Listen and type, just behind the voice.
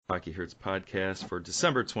Hockey Hurts podcast for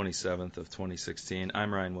December 27th of 2016.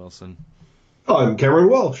 I'm Ryan Wilson. I'm Cameron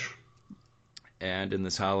Walsh. And in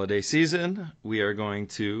this holiday season, we are going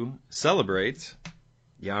to celebrate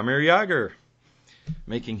Jaromir Jagr,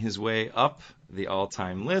 making his way up the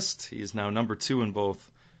all-time list. He is now number 2 in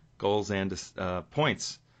both goals and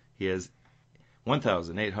points. He has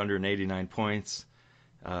 1,889 points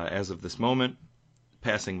as of this moment,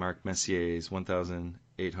 passing Mark Messier's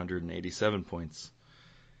 1,887 points.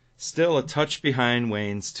 Still a touch behind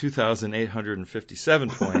Wayne's 2,857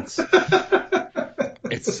 points.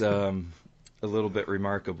 It's a little bit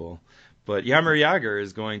remarkable. But Jaromir Jagr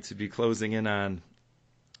is going to be closing in on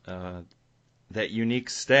that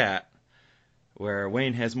unique stat where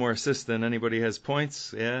Wayne has more assists than anybody has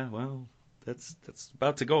points. Yeah, well, that's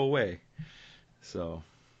about to go away. So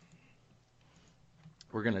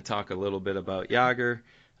we're going to talk a little bit about Jagr,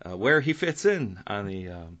 where he fits in on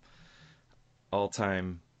the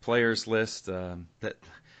all-time players list. That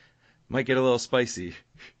might get a little spicy.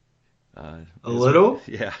 A little?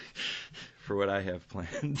 Yeah, for what I have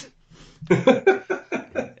planned.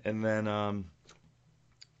 And then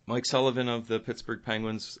Mike Sullivan of the Pittsburgh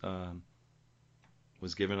Penguins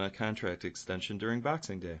was given a contract extension during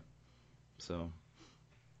Boxing Day. So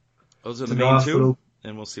those are the main two,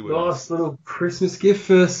 and we'll see what else. Nice little Christmas gift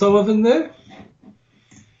for Sullivan there.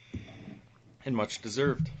 And much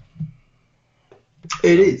deserved.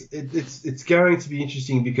 It is. It's going to be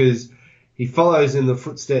interesting because he follows in the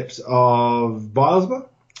footsteps of Bilesma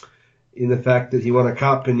in the fact that he won a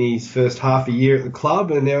cup in his first half a year at the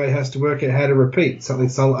club, and now he has to work out how to repeat something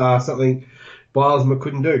Bilesma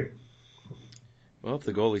couldn't do. Well, if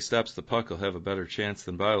the goalie stops the puck, he'll have a better chance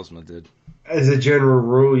than Bilesma did. As a general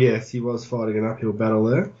rule, yes, he was fighting an uphill battle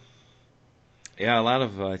there. Yeah, a lot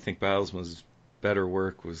of I think Bilesma's better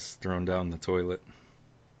work was thrown down the toilet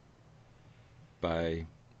by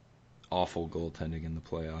awful goaltending in the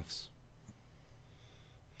playoffs.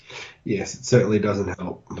 Yes, it certainly doesn't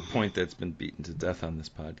help. A point that's been beaten to death on this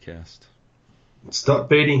podcast. Stop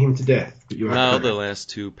beating him to death. Well, the last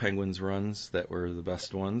two Penguins runs that were the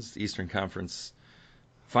best ones. The Eastern Conference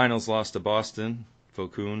Finals lost to Boston.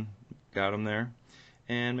 Fokun got him there.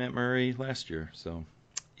 And Matt Murray last year. So,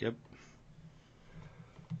 yep.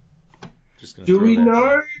 Do we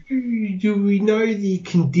know the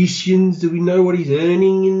conditions? Do we know what he's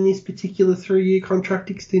earning in this particular 3-year contract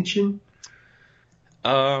extension?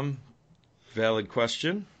 Valid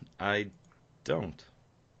question. I don't.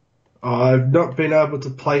 I've not been able to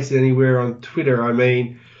place it anywhere on Twitter. I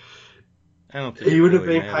mean, I don't think he would have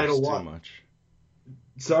been paid a lot. Too much.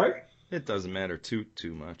 Sorry? It doesn't matter too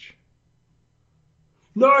much.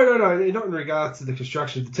 No, not in regards to the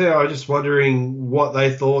construction of the tower. I was just wondering what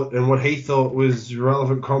they thought and what he thought was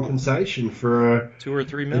relevant compensation for a... 2 or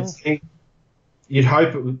 3 mil? You'd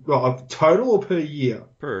hope it was total or per year?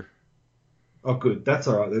 Per. Oh, good. That's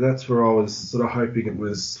all right then. That's where I was sort of hoping it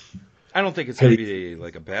was... I don't think it's going to be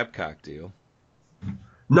like a Babcock deal.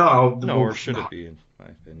 No. Or should it be, in my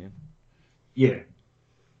opinion. Yeah.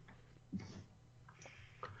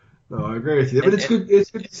 No, I agree with you. But it's good.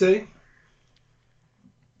 It's good to see.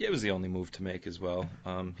 It was the only move to make as well.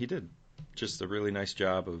 He did just a really nice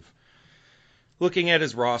job of looking at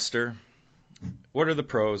his roster. What are the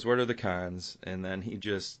pros? What are the cons? And then he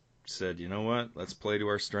just said, you know what? Let's play to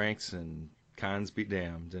our strengths and cons be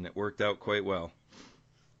damned. And it worked out quite well.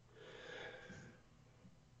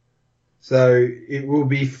 So it will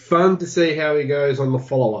be fun to see how he goes on the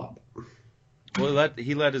follow-up. Well,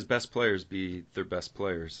 he let his best players be their best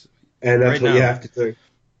players. And that's what you have to do.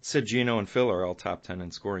 Sid, Gino, and Phil are all top 10 in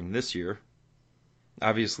scoring this year.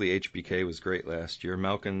 Obviously, HBK was great last year.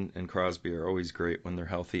 Malkin and Crosby are always great when they're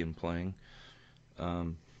healthy and playing.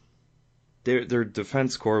 Their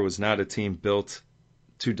defense core was not a team built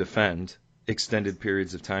to defend extended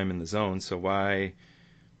periods of time in the zone, so why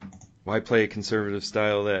play a conservative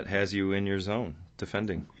style that has you in your zone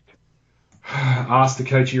defending? Ask the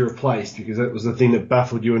coach you replaced, because that was the thing that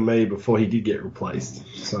baffled you and me before he did get replaced.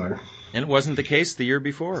 And it wasn't the case the year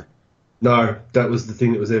before. No, that was the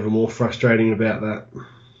thing that was ever more frustrating about that.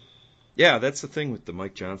 Yeah, that's the thing with the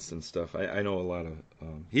Mike Johnston stuff. I know a lot of...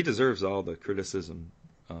 he deserves all the criticism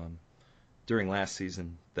during last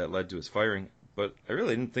season that led to his firing, but I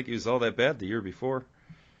really didn't think he was all that bad the year before.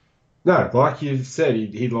 No, like you said,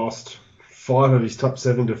 he lost 5 of his top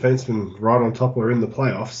 7 defensemen right on top or in the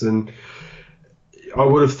playoffs, and I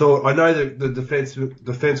would have thought... I know that the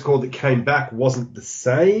defense core that came back wasn't the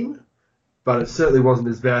same, but it certainly wasn't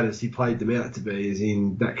as bad as he played them out to be, as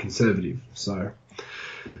in that conservative. So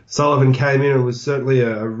Sullivan came in and was certainly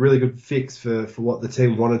a really good fix for what the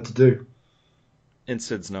team wanted to do. And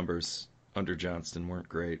Sid's numbers under Johnston weren't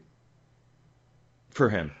great for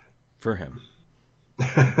him. For him.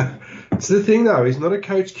 It's the thing, though. He's not a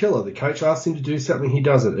coach killer. The coach asks him to do something, he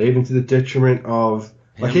does it, even to the detriment of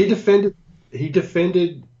like Him. he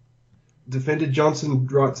defended Johnson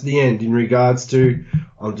right to the end in regards to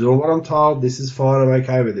I'm doing what I'm told. This is fine. I'm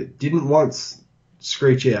okay with it. Didn't once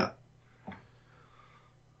screech out.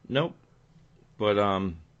 Nope. But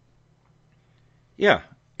yeah.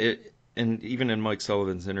 And even in Mike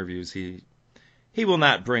Sullivan's interviews, he will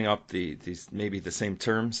not bring up these maybe the same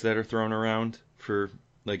terms that are thrown around for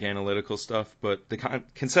like analytical stuff, but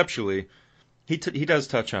conceptually, he does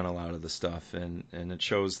touch on a lot of the stuff, and it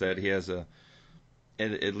shows that he has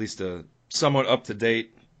at least a somewhat up to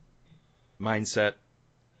date mindset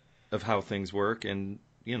of how things work, and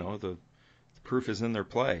the proof is in their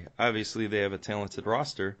play. Obviously, they have a talented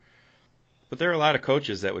roster, but there are a lot of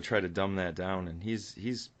coaches that would try to dumb that down, and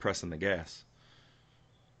he's pressing the gas.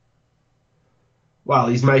 Well,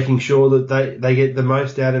 he's making sure that they get the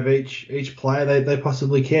most out of each player they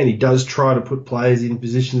possibly can. He does try to put players in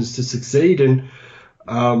positions to succeed, and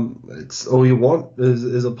it's all you want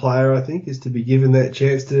as a player, I think, is to be given that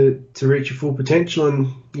chance to reach your full potential,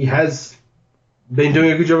 and he has been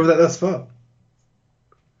doing a good job of that thus far.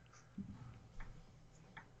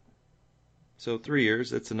 So 3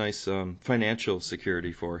 years, that's a nice financial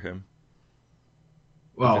security for him.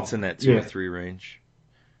 Well, if it's in that 2 or 3 range.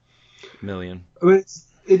 Million. I mean,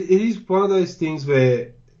 it is one of those things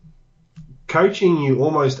where coaching, you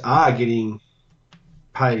almost are getting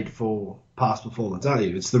paid for past performance, aren't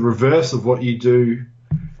you? It's the reverse of what you do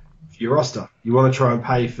for your roster. You want to try and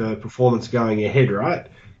pay for performance going ahead, right?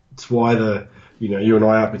 It's why you and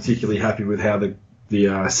I are particularly happy with how the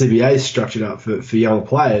CBA is structured up for young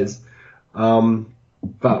players.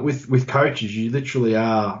 But with coaches, you literally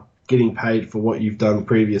are getting paid for what you've done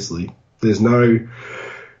previously. There's no,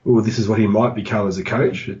 this is what he might become as a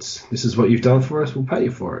coach. This is what you've done for us. We'll pay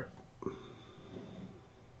you for it.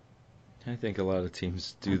 I think a lot of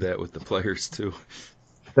teams do that with the players too.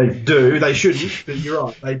 They do. They shouldn't, but you're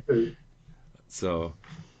right. They do. So,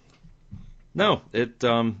 no,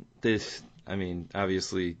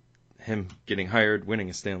 obviously, him getting hired, winning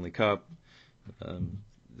a Stanley Cup,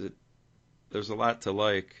 there's a lot to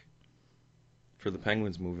like for the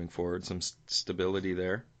Penguins moving forward. Some stability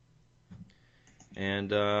there. And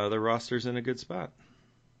the roster's in a good spot.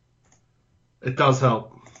 It does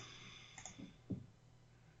help.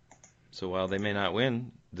 So while they may not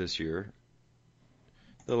win this year,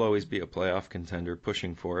 they'll always be a playoff contender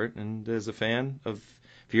pushing for it. And as a fan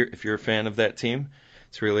if you're a fan of that team,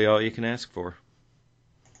 it's really all you can ask for.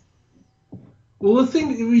 Well,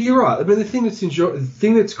 you're right. I mean, the thing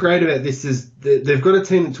that's great about this is they've got a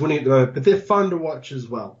team that's winning at the moment, but they're fun to watch as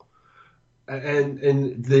well.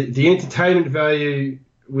 And the entertainment value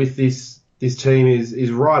with this team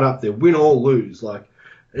is right up there, win or lose. Like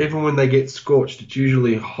even when they get scorched, it's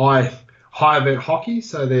usually high event hockey,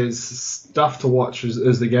 so there's stuff to watch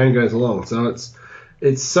as the game goes along. So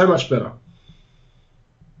it's so much better.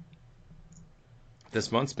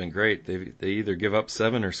 This month's been great. They either give up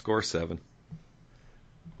 7 or score 7.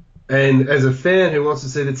 And as a fan who wants to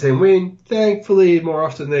see the team win, thankfully more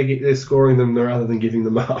often they're scoring them rather than giving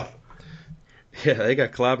them up. Yeah, they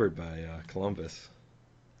got clobbered by Columbus.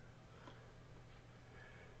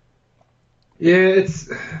 Yeah,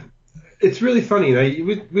 it's really funny.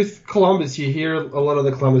 With Columbus, you hear a lot of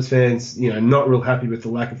the Columbus fans, not real happy with the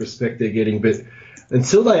lack of respect they're getting. But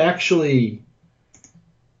until they actually,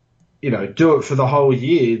 do it for the whole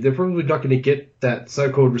year, they're probably not going to get that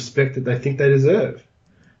so-called respect that they think they deserve.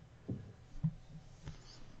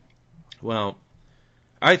 Well,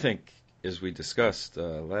 I think, as we discussed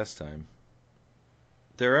last time,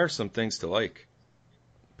 there are some things to like.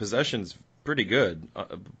 Possession's pretty good,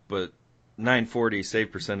 but 940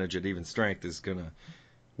 save percentage at even strength is going to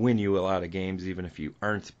win you a lot of games, even if you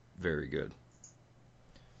aren't very good.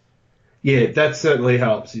 Yeah, that certainly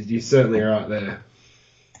helps. You certainly are right there.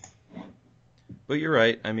 But you're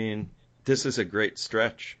right. I mean, this is a great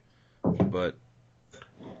stretch, but,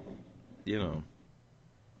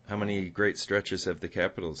 how many great stretches have the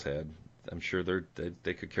Capitals had? I'm sure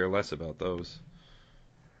they could care less about those.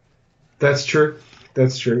 That's true.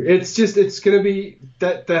 It's going to be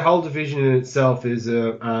that whole division in itself is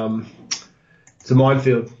it's a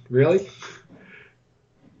minefield, really.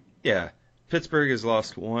 Yeah, Pittsburgh has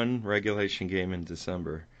lost 1 regulation game in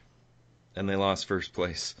December, and they lost first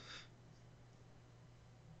place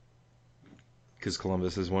because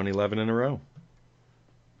Columbus has won 11 in a row,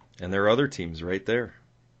 and there are other teams right there.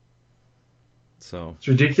 So it's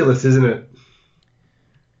ridiculous, isn't it?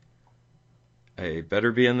 Hey,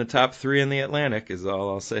 better be in the top 3 in the Atlantic is all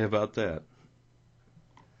I'll say about that.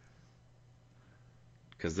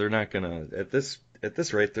 Because they're not gonna at this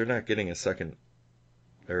rate they're not getting a second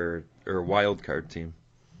or wild card team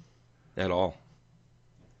at all.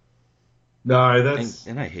 No, that's...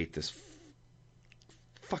 And I hate this.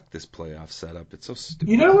 Fuck this playoff setup. It's so stupid.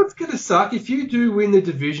 You know what's going to suck? If you do win the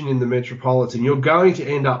division in the Metropolitan, you're going to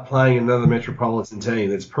end up playing another Metropolitan team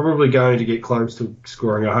that's probably going to get close to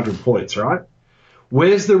scoring 100 points, right?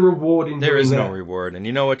 Where's the reward in There doing is that? no reward. And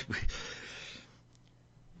you know what?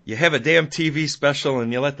 You have a damn TV special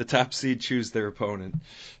and you let the top seed choose their opponent.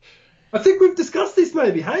 I think we've discussed this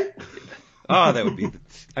maybe, hey? Oh, that would be...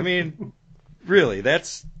 I mean, really,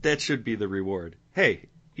 that should be the reward. Hey,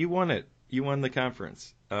 you won it. You won the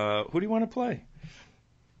conference. Who do you want to play?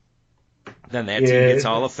 Then that team gets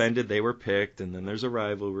all offended. They were picked, and then there's a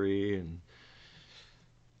rivalry, and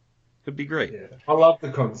it'd be great. Yeah, I love the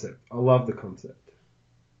concept.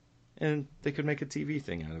 And they could make a TV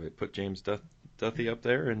thing out of it. Put James Duthie up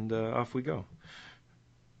there, and off we go.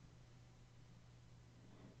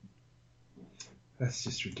 That's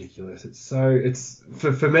just ridiculous. It's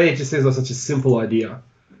for me. It just seems like such a simple idea.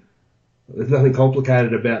 There's nothing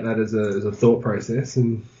complicated about that as a thought process,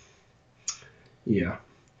 and yeah,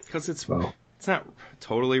 because it's not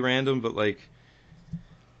totally random, but like,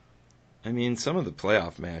 I mean, some of the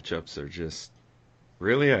playoff matchups are just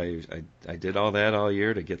really. I did all that all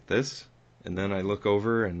year to get this, and then I look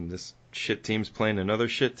over and this shit team's playing another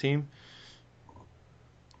shit team,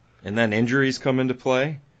 and then injuries come into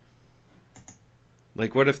play.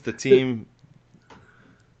 Like, what if the team?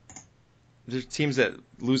 There's teams that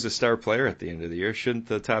lose a star player at the end of the year. Shouldn't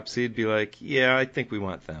the top seed be like, yeah, I think we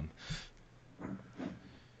want them?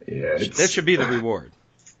 Yeah, that should be the reward.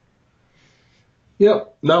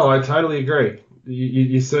 Yep. No, I totally agree.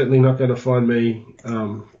 You're certainly not going to find me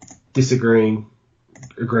agreeing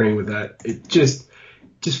with that. It just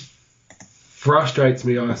frustrates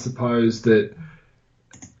me, I suppose, that,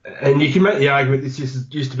 and you can make the argument this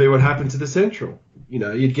used to be what happened to the Central. You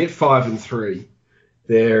know, you'd get 5 and 3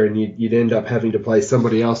 there, and you'd end up having to play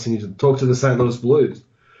somebody else, and you'd talk to the St. Louis Blues.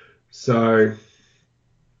 So,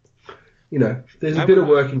 you know, there's a bit of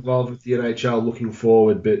work involved with the NHL looking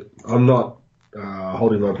forward, but I'm not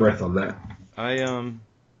holding my breath on that. I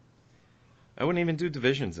wouldn't even do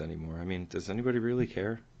divisions anymore. I mean, does anybody really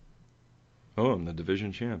care? Oh, I'm the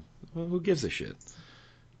division champ. Well, who gives a shit?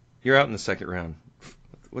 You're out in the second round.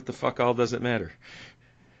 What the fuck all does it matter?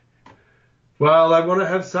 Well, I want to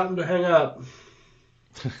have something to hang up.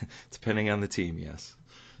 Depending on the team, yes.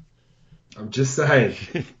 I'm just saying.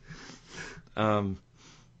 No,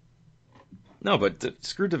 but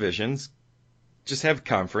screw divisions. Just have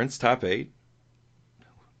conference, top 8.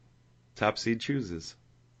 Top seed chooses.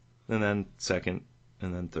 And then second,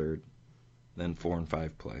 and then third. Then 4 and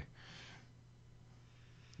 5 play.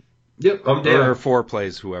 Yep, I'm down. Or 4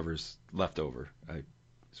 plays whoever's left over.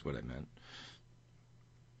 Is what I meant.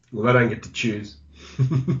 Well, I don't get to choose.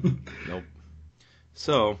 Nope.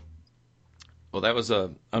 So, well, that was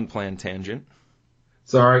a unplanned tangent.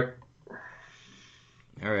 Sorry.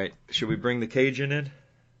 All right. Should we bring the Cajun in?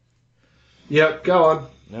 Yep, go on.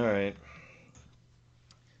 All right.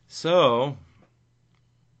 So,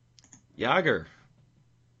 Jágr.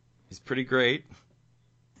 He's pretty great.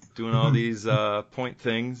 Doing all these point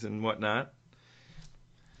things and whatnot.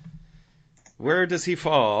 Where does he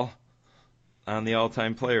fall on the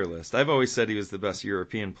all-time player list? I've always said he was the best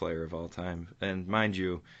European player of all time. And mind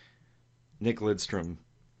you, Nick Lidstrom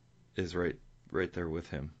is right there with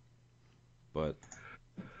him. But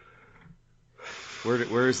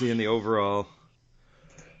where is he in the overall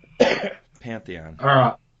pantheon? All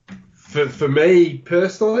right. For me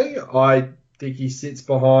personally, I think he sits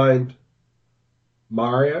behind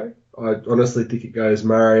Mario. I honestly think it goes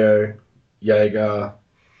Mario, Jágr,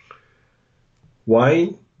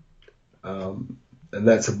 Wayne. And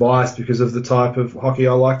that's a bias because of the type of hockey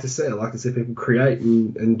I like to see. I like to see people create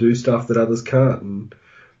and do stuff that others can't. And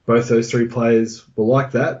both those 3 players were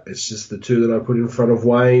like that. It's just the 2 that I put in front of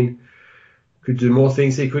Wayne could do more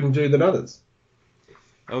things he couldn't do than others.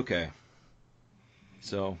 Okay.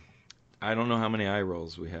 So, I don't know how many eye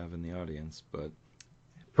rolls we have in the audience, but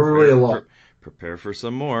probably a lot. Prepare for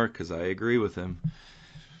some more, because I agree with him.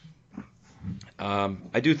 I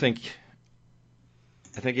think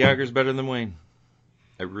Jágr's better than Wayne.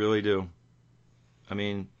 I really do. I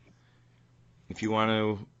mean, if you want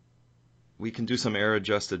to, we can do some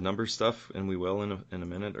error-adjusted number stuff, and we will in a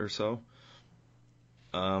minute or so.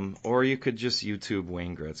 Or you could just YouTube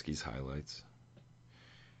Wayne Gretzky's highlights.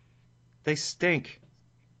 They stink.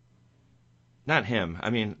 not him. I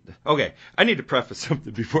mean, okay, I need to preface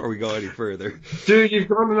something before we go any further. Dude, you've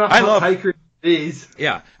got enough hot taker these.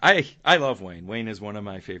 Yeah, I love Wayne. Wayne is one of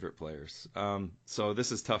my favorite players. So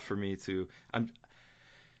this is tough for me to.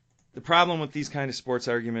 The problem with these kind of sports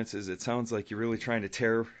arguments is it sounds like you're really trying to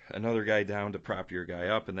tear another guy down to prop your guy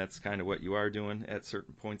up, and that's kind of what you are doing at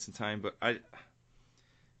certain points in time. But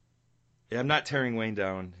I'm not tearing Wayne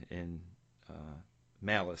down in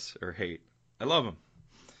malice or hate. I love him.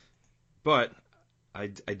 But I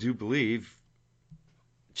do believe,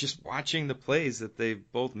 just watching the plays that they've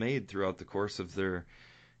both made throughout the course of their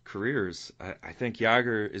careers, I think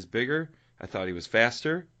Jágr is bigger. I thought he was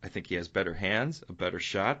faster. I think he has better hands, a better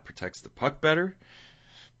shot, protects the puck better.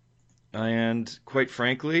 And quite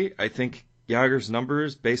frankly, I think Jágr's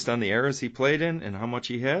numbers, based on the eras he played in and how much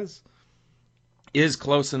he has, is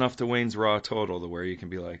close enough to Wayne's raw total to where you can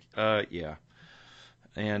be like, yeah.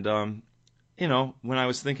 And, when I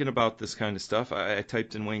was thinking about this kind of stuff, I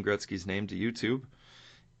typed in Wayne Gretzky's name to YouTube,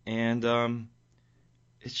 and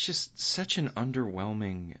it's just such an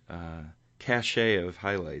underwhelming cachet of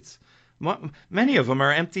highlights. Many of them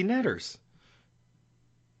are empty netters.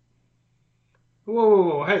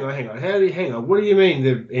 Whoa, hang on. Hang on. What do you mean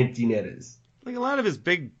they're empty netters? Like a lot of his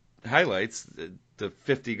big highlights, the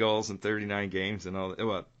 50 goals in 39 games and all that.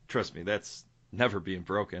 Well, trust me, that's never being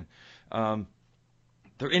broken.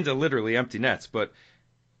 They're into literally empty nets, but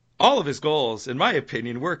all of his goals, in my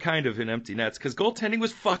opinion, were kind of in empty nets because goaltending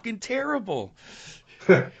was fucking terrible.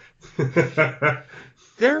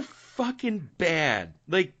 They're fucking bad.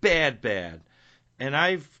 Like, bad. And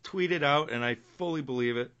I've tweeted out, and I fully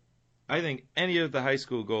believe it, I think any of the high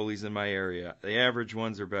school goalies in my area, the average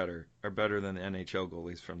ones are better than the NHL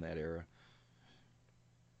goalies from that era.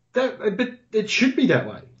 But it should be that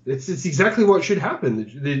way. It's exactly what should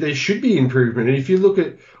happen. There should be improvement. And if you look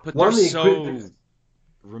at but they're so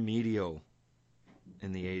remedial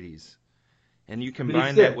in the 80s. And you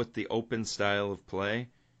combine that with the open style of play,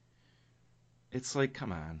 it's like,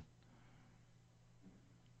 come on.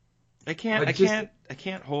 I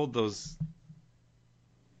can't hold those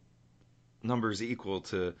numbers equal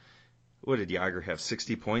to, what did Jágr have,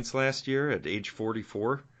 60 points last year at age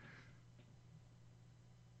 44?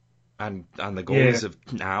 On the goalies of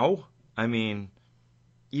now? I mean,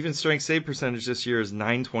 even strength save percentage this year is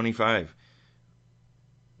 .925.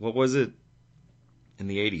 What was it in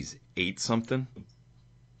the 80s? 8 something?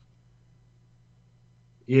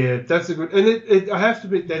 Yeah, that's a good, and I have to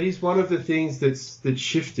admit that is one of the things that's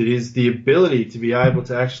shifted, is the ability to be able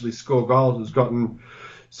to actually score goals has gotten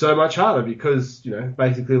so much harder because,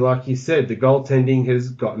 basically like you said, the goaltending has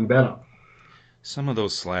gotten better. Some of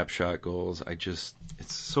those slap shot goals, it's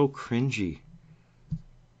so cringy.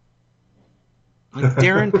 Like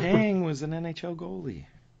Darren Pang was an NHL goalie.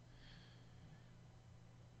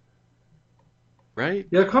 Right?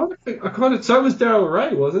 Yeah, so was Daryl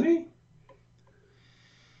Ray, wasn't he?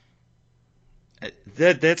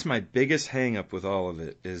 That's my biggest hang-up with all of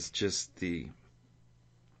it, is just the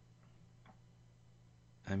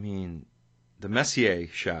Messier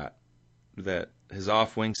shot, that his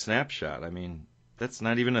off-wing snap shot. I mean, that's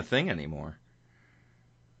not even a thing anymore.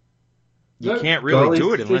 You can't really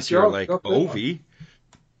do it unless you're like Ovi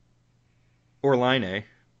or Laine.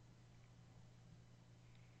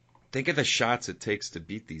 Think of the shots it takes to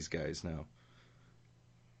beat these guys now.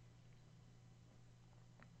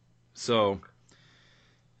 So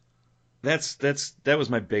that was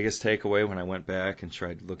my biggest takeaway when I went back and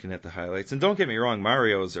tried looking at the highlights. And don't get me wrong,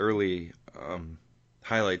 Mario's early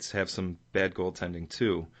highlights have some bad goaltending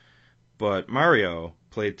too. But Mario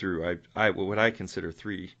played through what I consider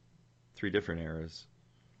three different eras.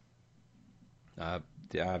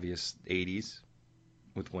 The obvious 80s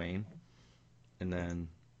with Wayne, and then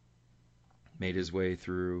made his way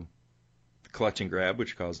through the clutch and grab,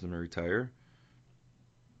 which caused him to retire,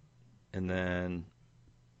 and then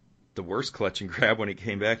the worst clutch and grab when he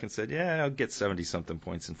came back and said, yeah, I'll get 70-something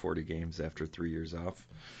points in 40 games after 3 years off.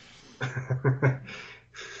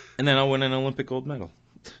 And then I'll win an Olympic gold medal.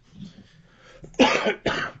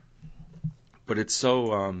 But it's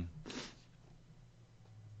so...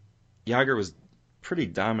 Jágr was pretty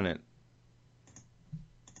dominant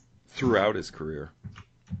throughout his career,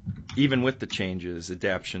 even with the changes,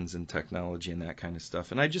 adaptions in technology and that kind of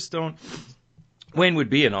stuff. And I just don't... Wayne would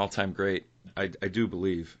be an all-time great, I do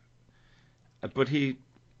believe. But he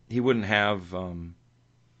wouldn't have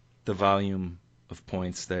the volume of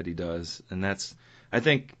points that he does. And that's, I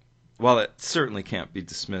think, while it certainly can't be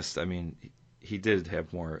dismissed, I mean, he did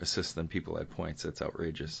have more assists than people had points. That's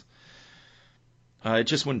outrageous. It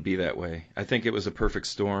just wouldn't be that way. I think it was a perfect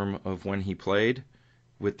storm of when he played,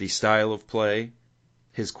 with the style of play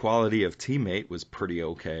his quality of teammate was pretty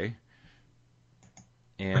okay.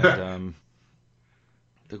 And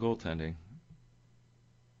the goaltending.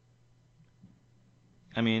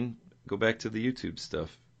 I mean, go back to the YouTube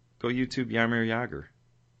stuff. Go YouTube Jaromir Jagr.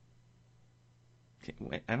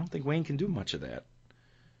 I don't think Wayne can do much of that.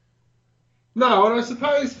 No, and I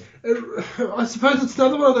suppose it's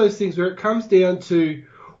another one of those things where it comes down to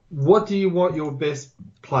what do you want your best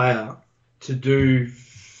player to do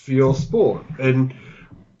for your sport, and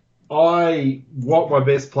I want my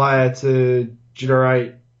best player to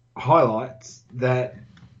generate highlights that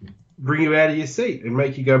bring you out of your seat and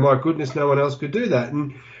make you go, my goodness, no one else could do that.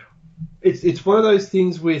 And it's one of those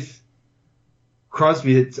things with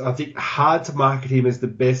Crosby. It's, I think, hard to market him as the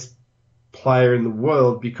best player in the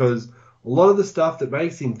world because a lot of the stuff that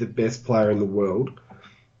makes him the best player in the world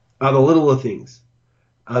are the littler things,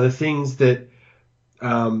 are the things that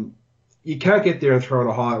you can't get there and throw on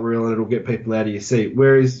a highlight reel and it'll get people out of your seat.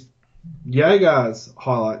 Whereas Jagar's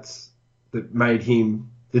highlights that made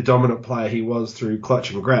him the dominant player he was through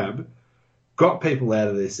clutch and grab got people out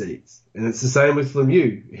of their seats. And it's the same with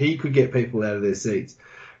Lemieux. He could get people out of their seats.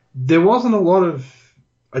 There wasn't a lot of...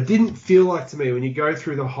 I didn't feel like, to me, when you go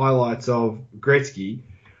through the highlights of Gretzky,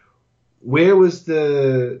 where was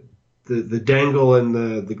the dangle and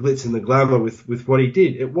the glitz and the glamour with what he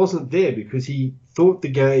did? It wasn't there because he thought the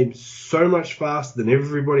game so much faster than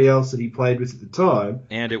everybody else that he played with at the time.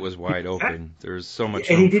 And it was wide open. There was so much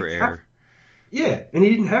room for error. Yeah, and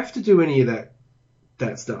he didn't have to do any of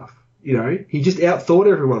that stuff. You know, he just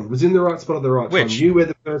outthought everyone, was in the right spot at the right time, knew where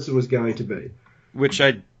the person was going to be. Which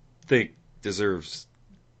I think deserves...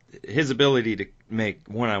 His ability to make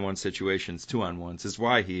one-on-one situations two-on-ones is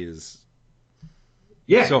why he is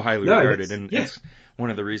so highly regarded. And it's one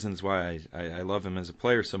of the reasons why I love him as a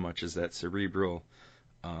player so much is that cerebral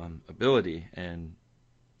ability. And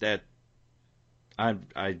that...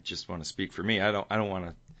 I just want to speak for me. I don't want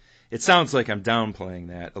to... It sounds like I'm downplaying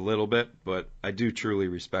that a little bit, but I do truly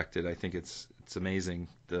respect it. I think it's amazing.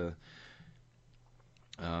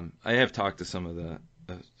 I have talked to some of the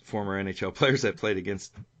former NHL players that played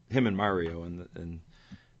against him and Mario, and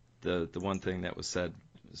the one thing that was said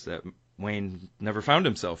is that Wayne never found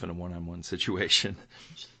himself in a one-on-one situation.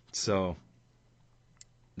 So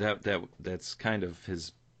that's kind of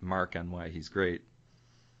his mark on why he's great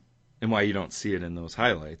and why you don't see it in those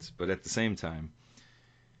highlights. But at the same time,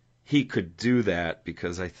 he could do that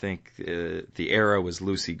because I think the era was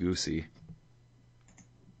loosey-goosey.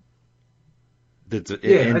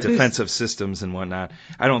 In defensive systems and whatnot.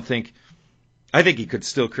 I think he could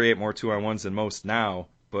still create more two-on-ones than most now,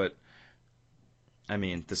 but I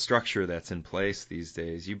mean, the structure that's in place these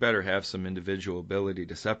days, you better have some individual ability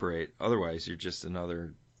to separate. Otherwise, you're just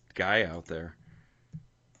another guy out there.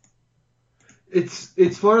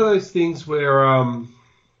 It's one of those things where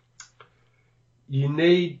you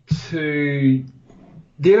need to...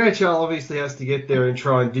 The NHL obviously has to get there and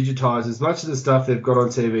try and digitise as much of the stuff they've got on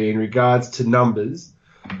TV in regards to numbers.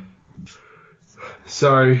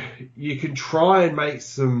 So you can try and make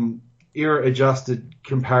some era-adjusted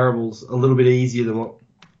comparables a little bit easier than what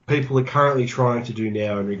people are currently trying to do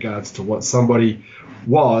now in regards to what somebody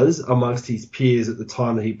was amongst his peers at the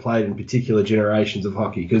time that he played in particular generations of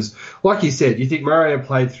hockey. Because, like you said, you think Mario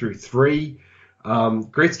played through 3.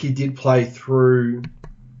 Gretzky did play through...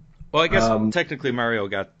 Well, I guess technically Mario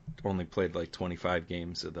only played like 25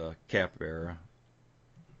 games of the Cap era.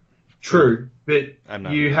 True, but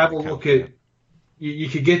you have a look at... You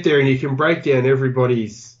could get there and you can break down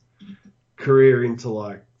everybody's career into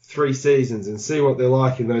like 3 seasons and see what they're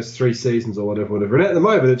like in those 3 seasons or whatever. And at the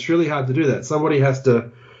moment, it's really hard to do that. Somebody has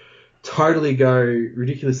to totally go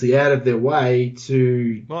ridiculously out of their way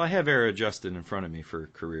to... Well, I have era adjusted in front of me for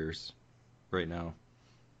careers right now.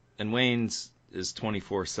 And Wayne's is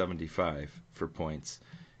 24.75 for points.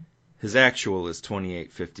 His actual is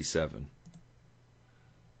 28.57.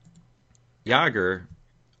 Jagr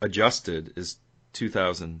adjusted is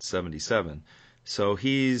 2,077. So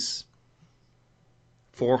he's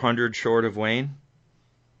 400 short of Wayne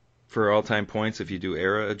for all-time points if you do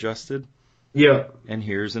era adjusted. Yeah. And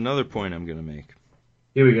here's another point I'm going to make.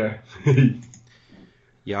 Here we go.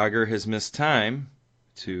 Jagr has missed time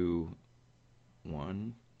to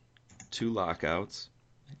 2 lockouts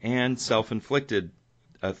and self-inflicted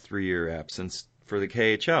a 3-year absence for the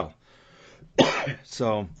KHL.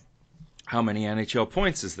 So how many NHL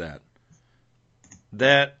points is that?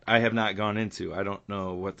 That I have not gone into. I don't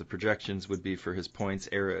know what the projections would be for his points,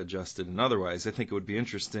 era adjusted and otherwise. I think it would be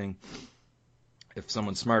interesting if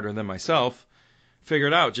someone smarter than myself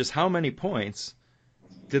figured out just how many points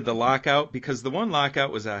did the lockout, because the one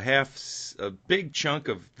lockout was a big chunk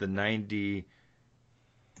of the 90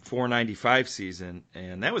 495 season,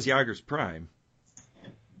 and that was Yager's prime.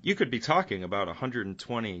 You could be talking about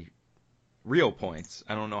 120 real points.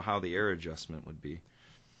 I don't know how the air adjustment would be.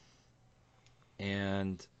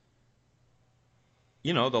 And,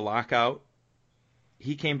 the lockout,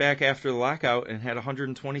 he came back after the lockout and had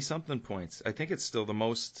 120-something points. I think it's still the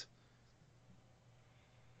most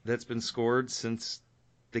that's been scored since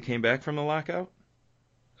they came back from the lockout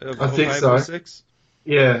of I think so. 05-06.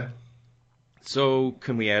 Yeah. So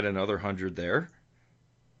can we add another 100 there?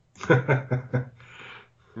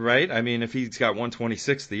 Right? I mean, if he's got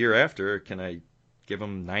 126 the year after, can I give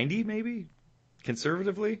him 90 maybe,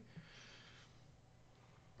 conservatively?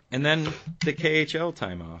 And then the KHL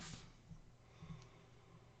time off.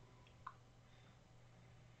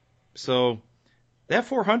 So that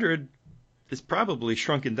 400 is probably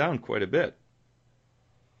shrunken down quite a bit.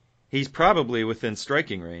 He's probably within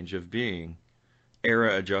striking range of being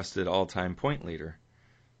era-adjusted all-time point leader.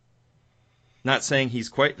 Not saying he's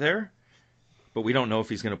quite there, but we don't know if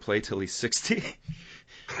he's going to play till he's 60.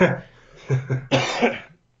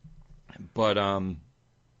 But,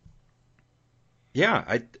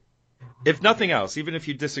 yeah, if nothing else, even if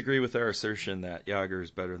you disagree with our assertion that Yager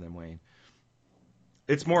is better than Wayne,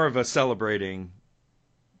 it's more of a celebrating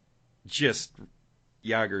just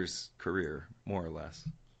Yager's career, more or less,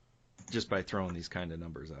 just by throwing these kind of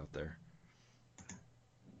numbers out there.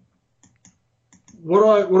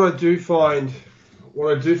 What I do find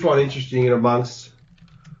interesting in amongst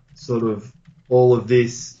sort of all of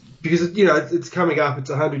this, because it's coming up,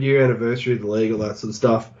 it's a 100-year anniversary of the league, all that sort of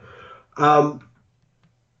stuff. How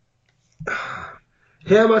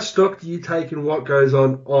much stock do you take in what goes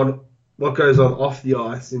on off the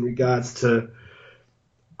ice in regards to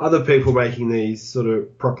other people making these sort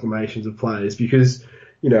of proclamations of players? Because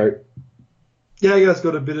Yager's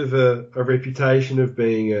got a bit of a reputation of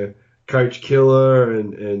being a coach killer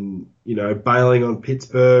and bailing on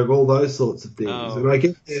Pittsburgh, all those sorts of things. Oh, and I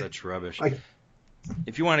get such rubbish.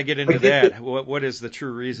 If you want to get into that, what is the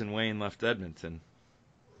true reason Wayne left Edmonton?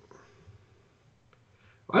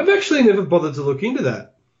 I've actually never bothered to look into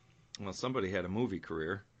that. Well, somebody had a movie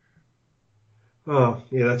career. Oh,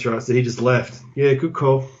 yeah, that's right. So he just left. Yeah, good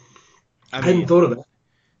call. I hadn't thought of that.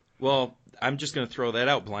 Well, I'm just going to throw that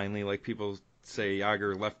out blindly, like people say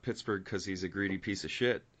Yager left Pittsburgh because he's a greedy piece of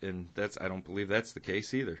shit, and I don't believe that's the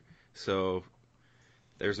case either. So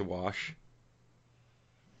there's a wash.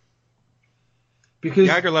 Because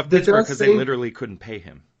Yager left Pittsburgh because they literally couldn't pay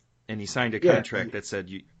him, and he signed a contract that said,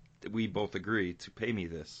 "We both agree to pay me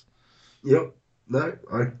this." Yep. No,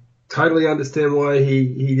 I totally understand why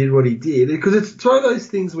he did what he did, because it's one of those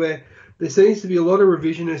things where there seems to be a lot of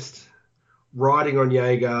revisionist writing on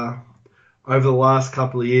Yager over the last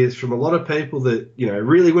couple of years from a lot of people that,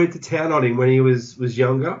 really went to town on him when he was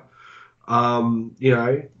younger.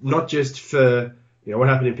 Not just for, what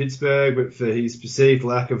happened in Pittsburgh, but for his perceived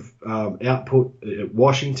lack of output at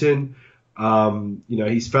Washington.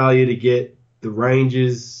 His failure to get the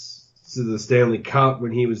Rangers to the Stanley Cup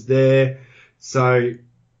when he was there. So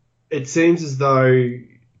it seems as though,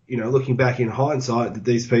 looking back in hindsight, that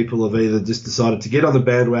these people have either just decided to get on the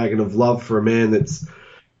bandwagon of love for a man that's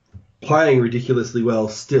playing ridiculously well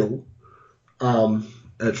still at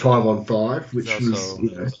 5-on-5, which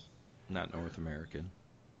was not North American.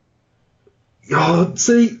 Oh,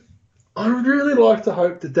 see, I would really like to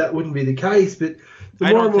hope that wouldn't be the case, but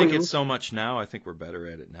I don't think it's so much now. I think we're better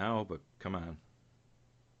at it now, but come on.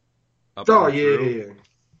 Yeah.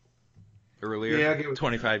 Earlier,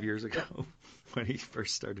 25 years ago, when he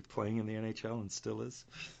first started playing in the NHL and still is.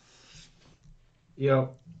 Yeah.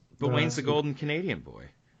 But Wayne's the golden Canadian boy.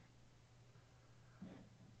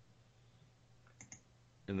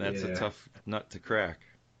 And that's a tough nut to crack.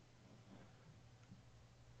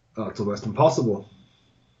 Oh, it's almost impossible.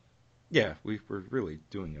 Yeah, we're really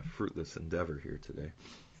doing a fruitless endeavor here today.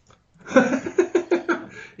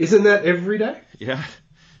 Isn't that every day? Yeah.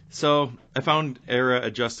 So I found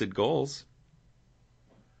era-adjusted goals.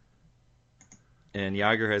 And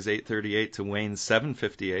Yager has 838 to Wayne's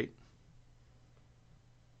 758.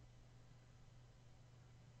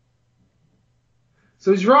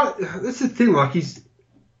 So he's right. That's the thing. Like he's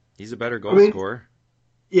a better goal scorer.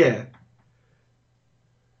 Yeah.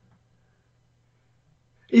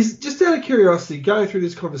 Is just out of curiosity, going through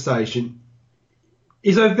this conversation,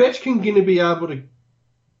 is Ovechkin going to be able to?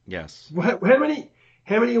 Yes. How many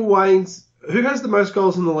of Wayne's? Who has the most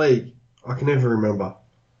goals in the league? I can never remember.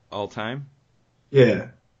 All time? Yeah.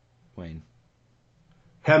 Wayne.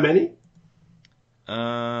 How many?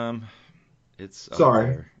 It's sorry.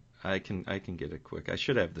 There. I can get it quick. I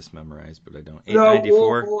should have this memorized, but I don't.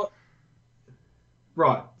 894.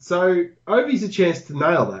 Right. So Ovi's a chance to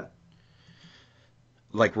nail that.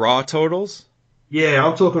 Like raw totals? Yeah,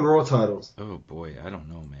 I'm talking raw totals. Oh boy, I don't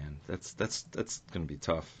know, man. That's gonna be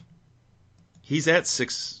tough. He's at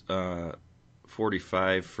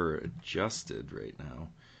 645 for adjusted right now.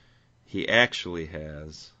 He actually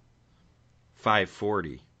has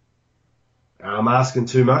 540. I'm asking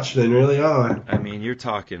too much then, really, aren't I? I mean, you're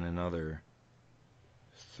talking another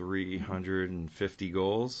 350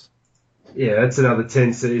 goals. Yeah, that's another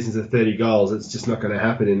 10 seasons of 30 goals. It's just not going to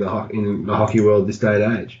happen in the hockey world this day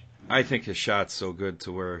and age. I think his shot's so good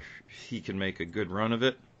to where he can make a good run of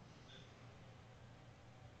it.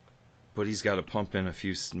 But he's got to pump in a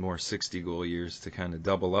few more 60-goal years to kind of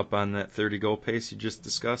double up on that 30-goal pace you just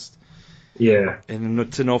discussed. Yeah.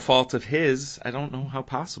 And to no fault of his, I don't know how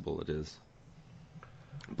possible it is.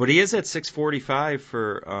 But he is at 645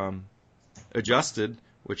 for adjusted,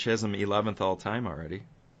 which has him 11th all-time already.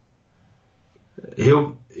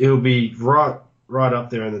 He'll be right up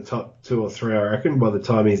there in the top 2 or 3, I reckon, by the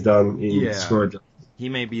time he's done in scoring. He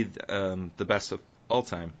may be the best of all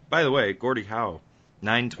time. By the way, Gordie Howe,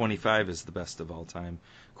 925 is the best of all time,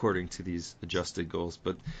 according to these adjusted goals.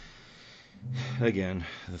 But, again,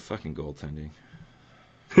 the fucking goaltending.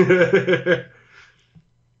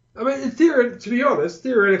 I mean, to be honest,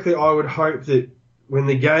 theoretically, I would hope that when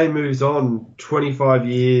the game moves on 25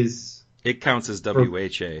 years... It counts as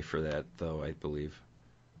WHA for that, though, I believe.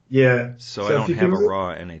 Yeah. So I don't have a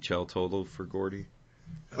raw NHL total for Gordie.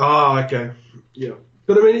 Oh, okay. Yeah.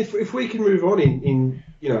 But, I mean, if we can move on in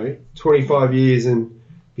 25 years and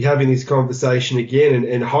be having this conversation again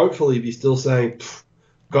and hopefully be still saying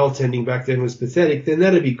goaltending back then was pathetic, then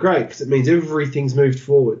that'd be great because it means everything's moved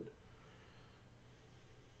forward.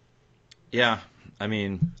 Yeah, I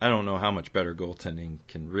mean, I don't know how much better goaltending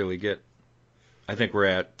can really get. I think we're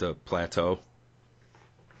at the plateau.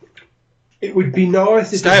 It would be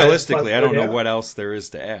nice if stylistically, I don't know what else there is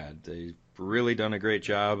to add. They've really done a great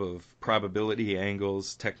job of probability,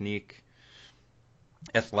 angles, technique,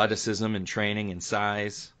 athleticism and training and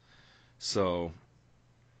size. So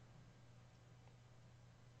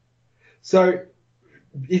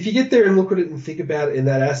if you get there and look at it and think about it in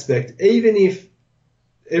that aspect, even if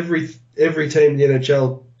every team in the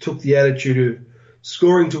NHL took the attitude of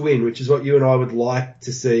scoring to win, which is what you and I would like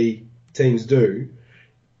to see teams do,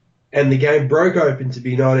 and the game broke open to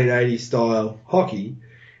be 1980s style hockey,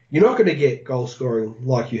 you're not going to get goal scoring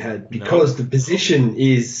like you had because the position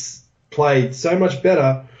is played so much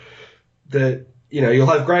better that you'll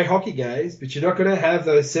have great hockey games, but you're not going to have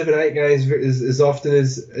those 7-8 games as often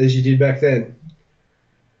as you did back then.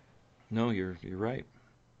 No, you're right,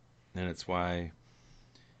 and it's why.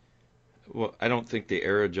 Well, I don't think the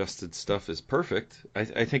era-adjusted stuff is perfect. I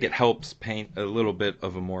think it helps paint a little bit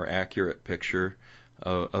of a more accurate picture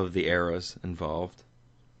of the eras involved.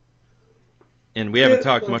 And we haven't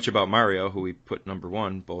talked much about Mario, who we put number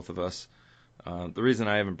 1, both of us. The reason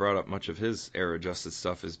I haven't brought up much of his era-adjusted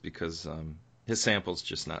stuff is because his sample's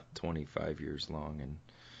just not 25 years long, and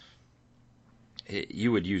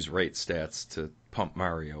you would use rate stats to pump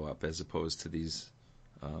Mario up as opposed to these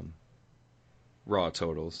raw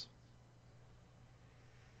totals.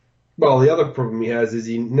 Well, the other problem he has is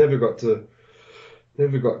he never got to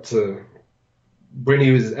when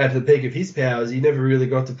he was at the peak of his powers. He never really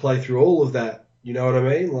got to play through all of that. You know what I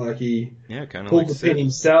mean? Like he pulled the pin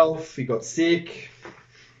himself. He got sick.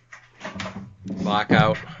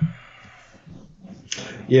 Lockout.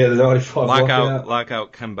 Yeah, the 95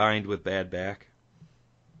 lockout combined with bad back.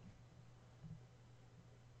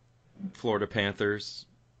 Florida Panthers.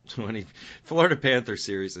 Florida Panther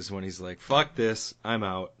series is when he's like, "Fuck this, I'm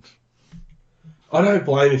out." I don't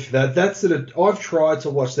blame him for that. I've tried to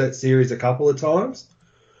watch that series a couple of times,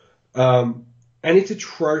 and it's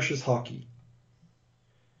atrocious hockey.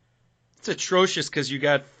 It's atrocious because you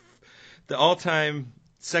got the all-time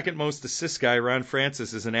second most assist guy, Ron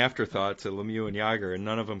Francis, is an afterthought to Lemieux and Jagr, and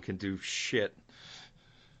none of them can do shit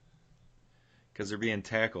because they're being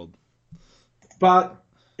tackled. But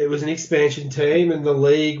it was an expansion team, and the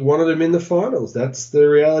league wanted them in the finals. That's the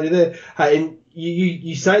reality there. Hey, and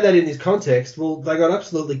you say that in this context. Well, they got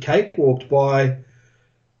absolutely cakewalked by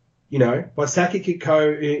Sakic and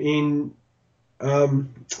Co. in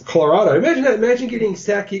Colorado. Imagine that. Imagine getting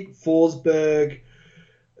Sakic, Forsberg,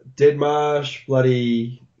 Deadmarsh,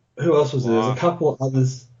 bloody... Who else was there? There's a couple of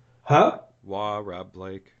others. Huh? Rob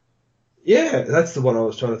Blake. Yeah, that's the one I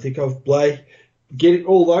was trying to think of. Blake. Get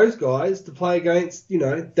all those guys to play against,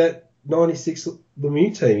 that 96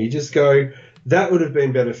 Lemieux team. You just go, that would have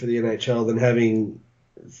been better for the NHL than having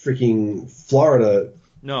freaking Florida.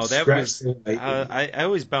 No, that was... I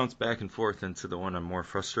always bounce back and forth into the one I'm more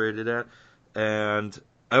frustrated at. and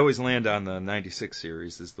I always land on the 96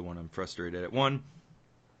 series is the one I'm frustrated at. One,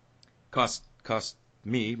 cost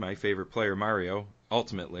me, my favorite player, Mario,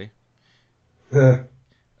 ultimately.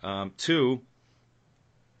 Two,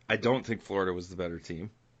 I don't think Florida was the better team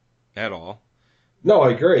at all. No,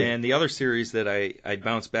 I agree. And the other series that I'd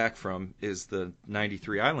bounce back from is the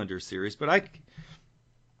 93 Islanders series, but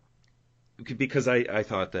because I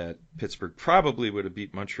thought that Pittsburgh probably would have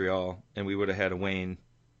beat Montreal and we would have had a Wayne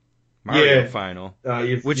Mario final,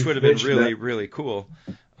 which would have been really, really cool.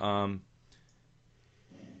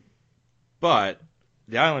 But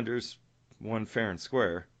the Islanders won fair and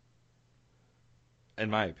square, in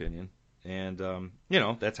my opinion. And,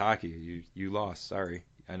 that's hockey. You lost. Sorry.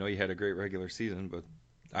 I know you had a great regular season, but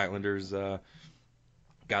Islanders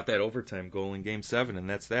got that overtime goal in Game 7, and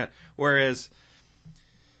that's that. Whereas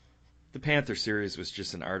the Panther series was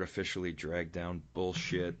just an artificially dragged down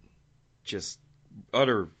bullshit, just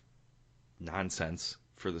utter nonsense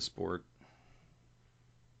for the sport.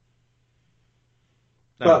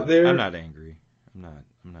 I'm not angry. I'm not.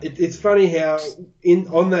 It's funny how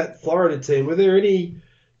on that Florida team, were there any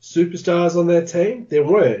superstars on that team? There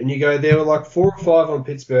weren't. And you go, there were like 4 or 5 on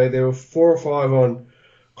Pittsburgh. There were 4 or 5 on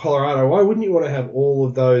Colorado. Why wouldn't you want to have all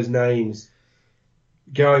of those names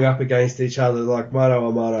going up against each other like mano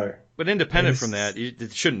a mano? But independent from that,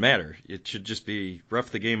 it shouldn't matter. It should just be rough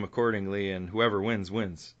the game accordingly, and whoever wins,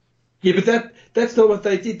 wins. Yeah, but that's not what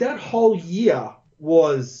they did. That whole year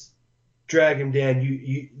was drag them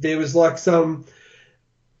down. There was like some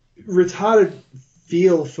retarded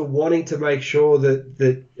feel for wanting to make sure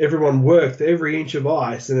that everyone worked every inch of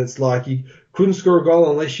ice, and it's like you couldn't score a goal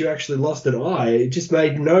unless you actually lost an eye. It just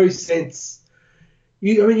made no sense.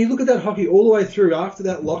 You look at that hockey all the way through after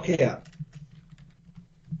that lockout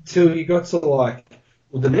till you got to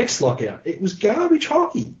the next lockout. It was garbage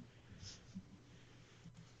hockey.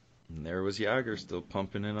 And there was Jagr still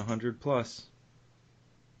pumping in 100+.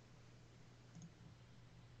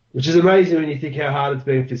 Which is amazing when you think how hard it's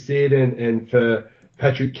been for Sid and for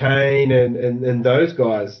Patrick Kane and those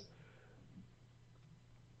guys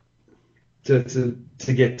to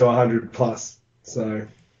get to 100+. So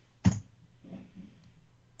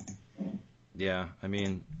yeah,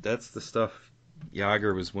 that's the stuff.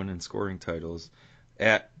 Jagr was winning scoring titles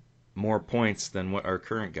at more points than what our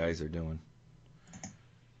current guys are doing.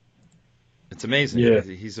 It's amazing. Yeah.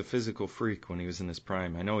 He's a physical freak when he was in his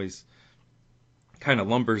prime. I know he's kind of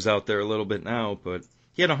lumbers out there a little bit now, but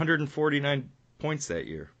he had 149 points that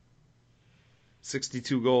year.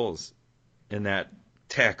 62 goals in that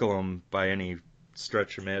tackle him by any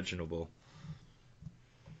stretch imaginable.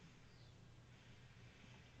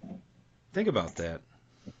 Think about that.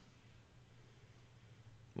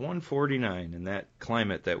 149 in that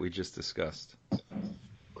climate that we just discussed.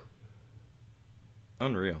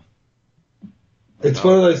 Unreal. It's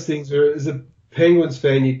one of those things where, as a Penguins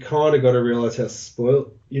fan, you kind of got to realize how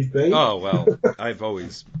spoiled you've been. Oh, well, I've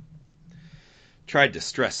always tried to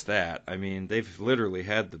stress that. They've literally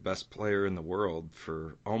had the best player in the world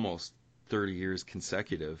for almost 30 years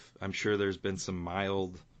consecutive. I'm sure there's been some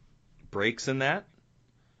mild breaks in that.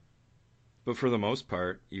 But for the most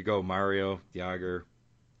part, you go Mario, Jagr,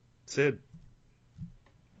 Sid,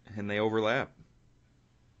 and they overlap.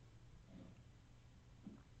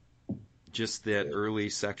 Just that early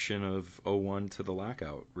section of 01 to the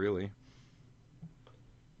lockout, really.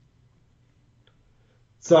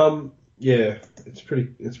 Yeah, it's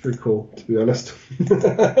pretty cool, to be honest.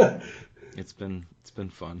 It's been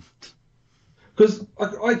fun. Because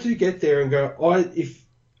I do get there and go,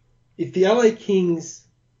 if the LA Kings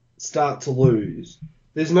start to lose,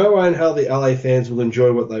 there's no way in hell the LA fans will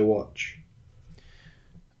enjoy what they watch.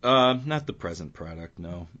 Not the present product,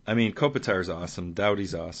 no. Kopitar's awesome,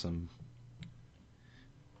 Doughty's awesome.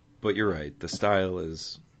 But you're right, the style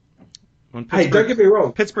is... Hey, don't get me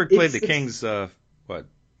wrong. Pittsburgh played the Kings,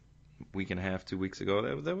 week and a half, 2 weeks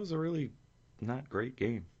ago. That was a really not great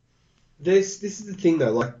game. This is the thing,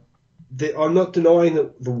 though. I'm not denying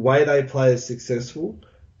that the way they play is successful,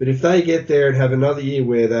 but if they get there and have another year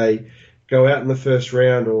where they go out in the first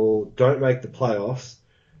round or don't make the playoffs,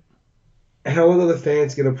 how are the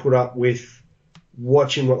fans going to put up with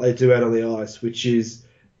watching what they do out on the ice, which is,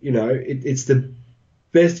 it's the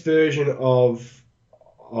best version of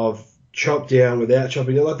chop down without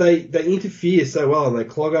chopping down. Like they interfere so well and they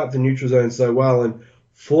clog up the neutral zone so well and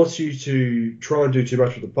force you to try and do too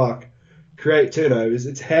much with the puck, create turnovers.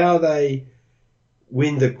 It's how they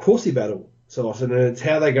win the Corsi battle so often, and it's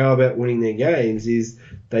how they go about winning their games is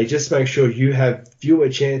they just make sure you have fewer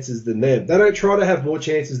chances than them. They don't try to have more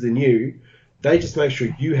chances than you. They just make sure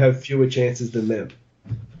you have fewer chances than them.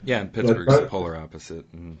 Yeah, and And I Pittsburgh's the don't- polar opposite.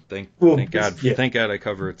 And well, thank God I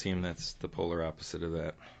cover a team that's the polar opposite of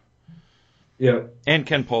that. yeah. And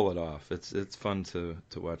can pull it off. It's fun to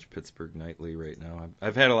watch Pittsburgh nightly right now.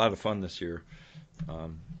 I've had a lot of fun this year,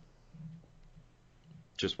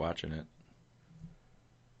 just watching it.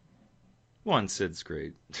 One, Sid's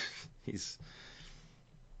great.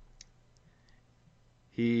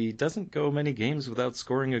 He doesn't go many games without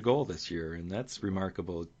scoring a goal this year, and that's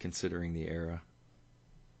remarkable considering the era.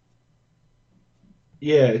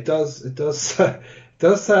 Yeah, it does. It does. It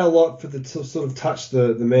does say a lot for the to sort of touch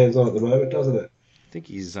the man's on at the moment, doesn't it? I think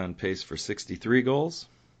he's on pace for 63 goals,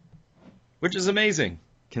 which is amazing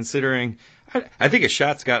considering. I think his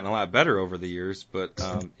shot's gotten a lot better over the years, but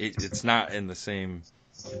it's not in the same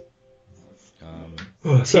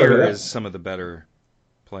Oh, sorry tier about that. as some of the better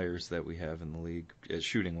players that we have in the league,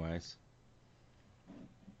 shooting wise.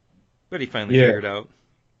 But he finally Yeah. figured out,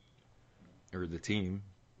 or the team,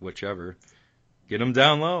 whichever, get him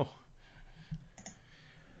down low.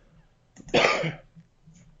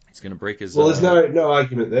 He's gonna break his. Well, there's no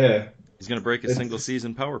argument there. He's gonna break his It's- single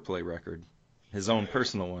season power play record, his own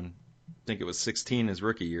personal one. I think it was 16 his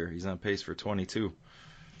rookie year. He's on pace for 22.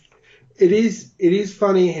 It is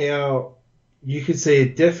funny how you could see a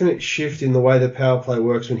definite shift in the way the power play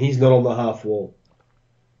works when he's not on the half wall.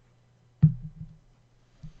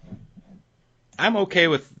 I'm okay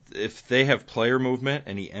with if they have player movement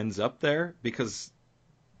and he ends up there because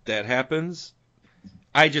that happens.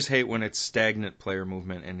 I just hate when it's stagnant player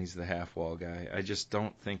movement and he's the half wall guy. I just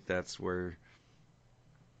don't think that's where.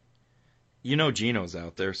 Gino's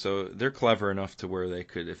out there, so they're clever enough to where they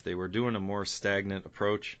could, if they were doing a more stagnant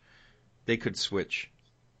approach, they could switch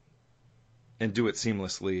and do it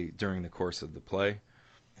seamlessly during the course of the play.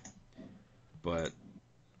 But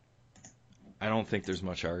I don't think there's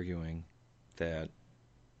much arguing that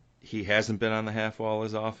he hasn't been on the half wall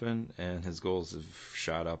as often, and his goals have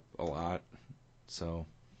shot up a lot. So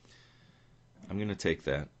I'm going to take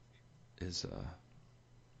that as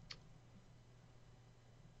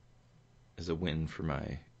a win for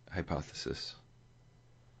my hypothesis.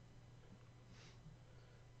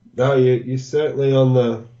 No, you're certainly on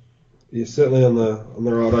the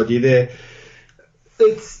right idea there.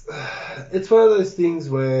 It's one of those things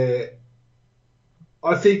where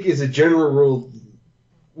I think, as a general rule,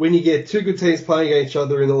 when you get two good teams playing against each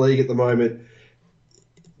other in the league at the moment,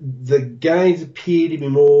 the games appear to be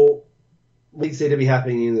more leagues seem to be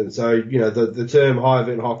happening in them. So the term high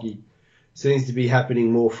event hockey seems to be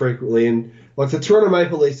happening more frequently. And like the Toronto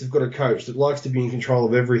Maple Leafs have got a coach that likes to be in control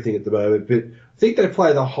of everything at the moment, but I think they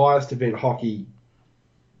play the highest event hockey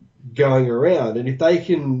going around. And if they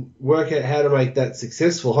can work out how to make that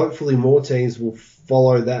successful, hopefully more teams will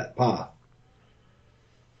follow that path.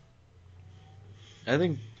 I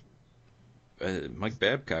think Mike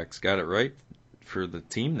Babcock's got it right for the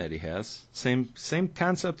team that he has. Same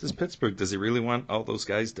concept as Pittsburgh. Does he really want all those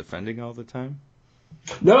guys defending all the time?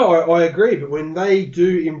 No, I agree. But when they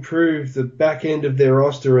do improve the back end of their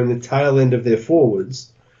roster and the tail end of their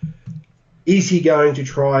forwards, is he going to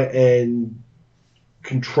try and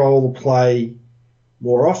control the play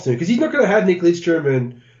more often? Because he's not going to have Nick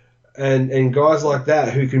Lidstrom and guys like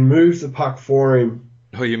that who can move the puck for him.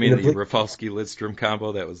 Oh, you mean the Rafalski-Lidstrom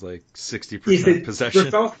combo that was like 60% possession?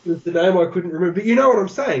 Rafalski was the name I couldn't remember. But you know what I'm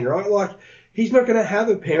saying, right? Like, he's not going to have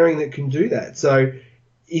a pairing that can do that. So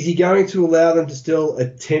is he going to allow them to still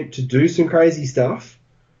attempt to do some crazy stuff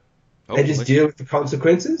and just deal with the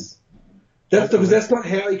consequences? Because that's not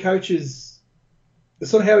how he coaches.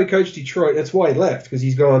 That's not how he coached Detroit. That's why he left, because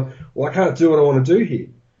he's gone, well, I can't do what I want to do here.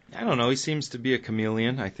 I don't know. He seems to be a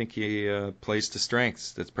chameleon. I think he plays to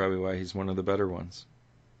strengths. That's probably why he's one of the better ones.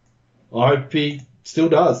 I hope he still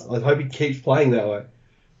does. I hope he keeps playing that way.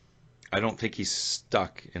 I don't think he's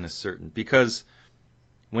stuck in a certain, because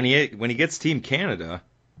when he gets Team Canada,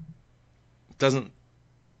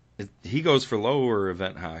 he goes for lower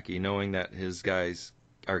event hockey, knowing that his guys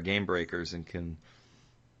are game breakers and can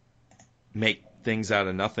make things out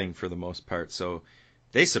of nothing for the most part. So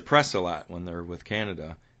they suppress a lot when they're with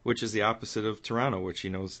Canada, which is the opposite of Toronto, which he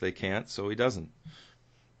knows they can't, so he doesn't.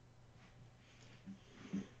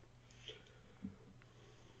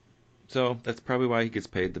 So that's probably why he gets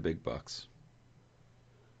paid the big bucks.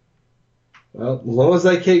 Well, as long as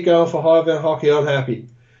they keep going for high event hockey, I'm happy.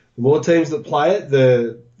 The more teams that play it,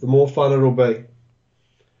 the more fun it'll be.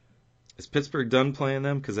 Is Pittsburgh done playing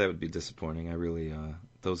them? Because that would be disappointing.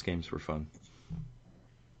 Those games were fun.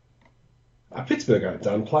 Pittsburgh aren't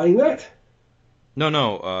done playing that.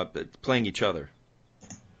 No, playing each other.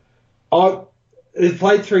 They've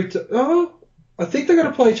played I think they're going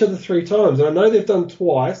to play each other 3 times. And I know they've done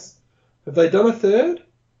twice. Have they done a third?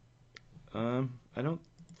 I don't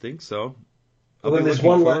think so. Well, I'll then be there's looking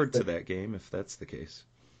one forward left. to that game if that's the case.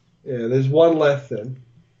 Yeah, there's one left then.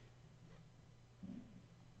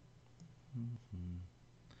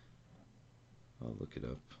 I'll look it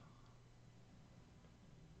up.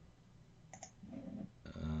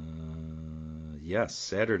 Yes,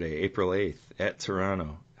 Saturday, April 8th at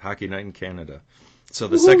Toronto. Hockey Night in Canada. So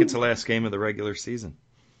the second to last game of the regular season.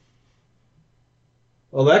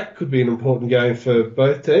 Well, that could be an important game for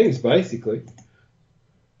both teams, basically.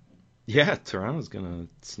 Yeah, Toronto's going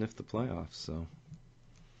to sniff the playoffs, so.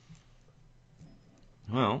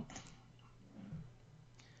 Well,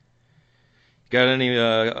 got any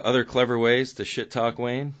other clever ways to shit talk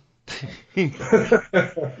Wayne?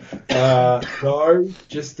 No,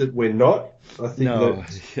 just that we're not. I think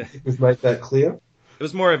we've made that clear. It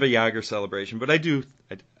was more of a Jágr celebration, but I do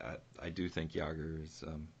think Jágr is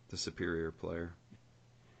the superior player.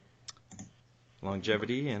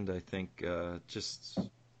 Longevity, and I think just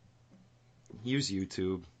use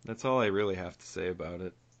YouTube. That's all I really have to say about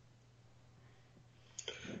it.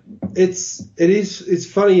 It's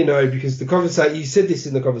funny, because the conversation, you said this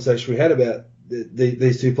in the conversation we had about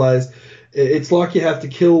these two players. It's like you have to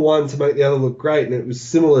kill one to make the other look great, and it was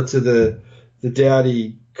similar to the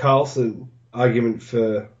Doughty Carlson argument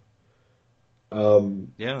for.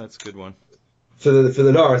 Yeah, that's a good one. For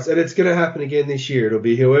the Norris, and it's going to happen again this year. It'll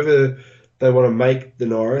be whoever they want to make the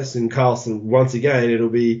Norris, and Carlson once again. It'll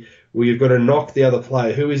be, well, you've got to knock the other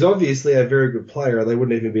player, who is obviously a very good player, or they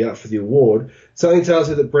wouldn't even be up for the award. Something tells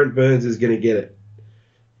me that Brent Burns is going to get it.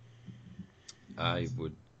 I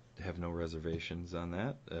would have no reservations on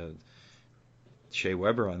that. Shea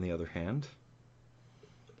Weber, on the other hand,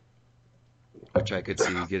 which I could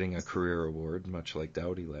see getting a career award, much like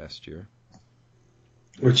Doughty last year.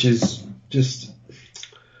 Which is just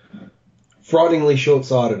frighteningly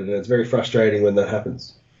short-sighted, and it's very frustrating when that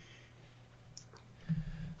happens.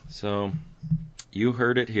 So, you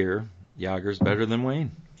heard it here. Jágr's better than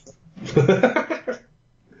Wayne.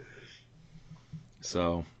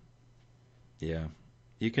 So, yeah.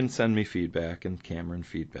 You can send me feedback and Cameron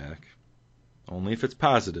feedback. Only if it's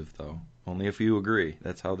positive, though. Only if you agree.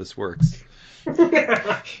 That's how this works.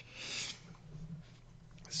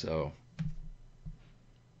 So,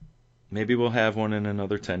 maybe we'll have one in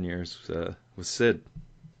another 10 years with Sid.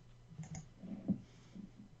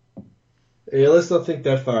 Yeah, let's not think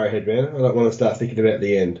that far ahead, man. I don't want to start thinking about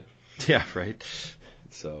the end. Yeah, right.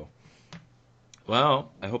 So,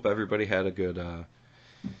 well, I hope everybody had a good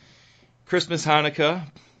Christmas, Hanukkah.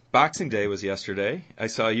 Boxing Day was yesterday. I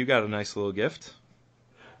saw you got a nice little gift.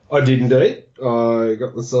 I did indeed. I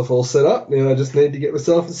got myself all set up. Now I just need to get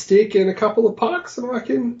myself a stick and a couple of pucks, and I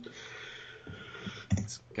can...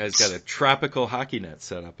 This guy's got a tropical hockey net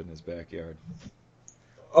set up in his backyard.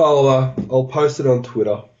 I'll post it on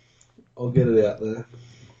Twitter. I'll get it out there.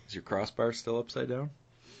 Is your crossbar still upside down?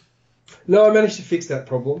 No, I managed to fix that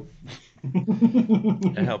problem.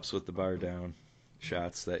 It helps with the bar down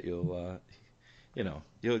shots that you'll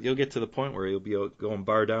get to the point where you'll be going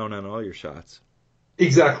bar down on all your shots.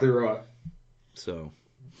 Exactly right. So,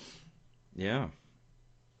 yeah.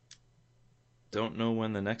 Don't know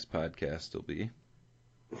when the next podcast will be.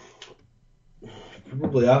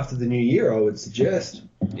 Probably after the new year, I would suggest.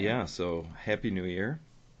 Yeah, so Happy New Year.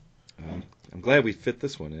 I'm glad we fit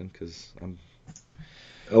this one in because I'm...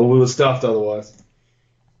 Oh, we were stuffed otherwise.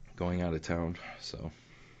 Going out of town, so...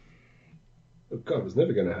 Oh, God, it was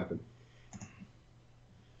never going to happen.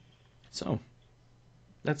 So,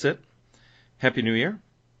 that's it. Happy New Year.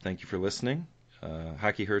 Thank you for listening.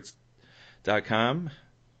 HockeyHurts.com,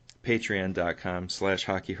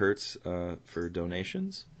 Patreon.com/HockeyHurts for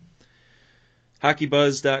donations.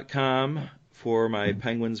 HockeyBuzz.com for my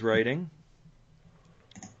Penguins writing.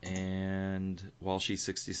 And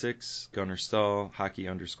Walshy66, Gunnar Stahl,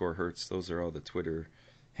 Hockey_Hurts. Those are all the Twitter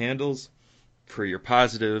handles for your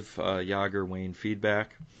positive Jágr Wayne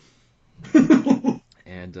feedback.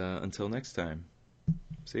 And until next time,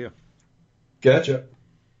 see ya. Gotcha.